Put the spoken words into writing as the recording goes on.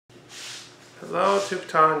Hello ทุก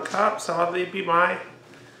ท่านครับสวัสดีปีใหม่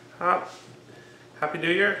ครับ Happy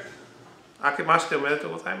New Year 明けましておめでと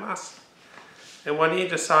うございますวันนี้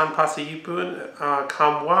จะสอนภาษาญี่ปุ่นค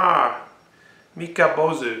ำว่า Mikka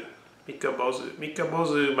Bouzu Mikka Bouzu Mikka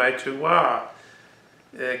Bouzu หมายถึงว่า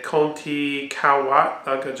คนที่เข้าวัดแ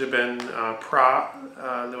ล้วก็จะเป็นพระ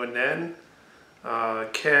หรือว่าเน้น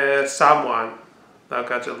แค่3 วันแล้ว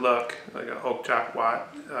ก็จะเลิกแล้วก็ออกจากวัด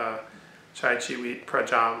ใช้ชีวิตประ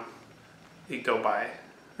จำอีกต่อไป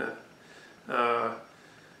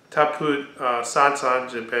ถ้าพูดสั้น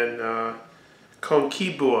ๆจะเป็นคนขี้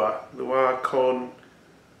บัวหรือว่าคน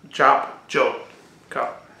จับโจรครับ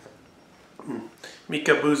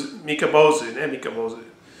Mikka Bouzu ねMikka Bouzu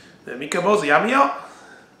Mikka Bouzu やめよう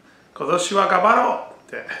今年は頑張ろう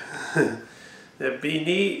ってปี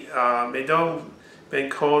นี้ไม่ต้องเป็น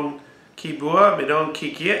คนขี้บัวไม่ต้อง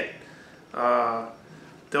ขี้เกียจ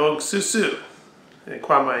ต้องสู้ๆค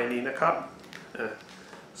วามหมายนี้นะครับ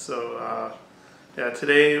so yeah,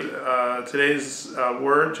 today's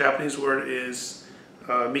Japanese word is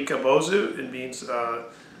Mikka Bouzu. It means a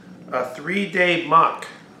 3-day monk.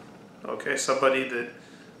 Okay, somebody that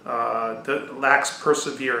lacks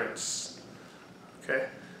perseverance. Okay,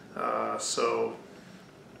 so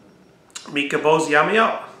Mikka Bouzu yamiyo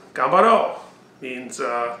gambaro means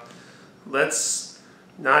let's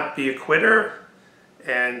not be a quitter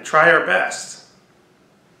and try our best.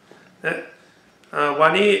 วั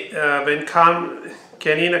นนี้เป็นคำแ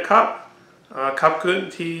ค่นี้นะครับขอบคุณ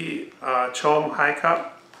ที่ชมให้ครับ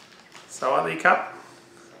สวัสดีครับ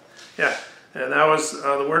Yeah, and that was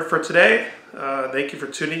the word for today. Thank you for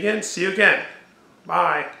tuning in. See you again.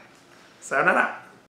 Bye. さよなら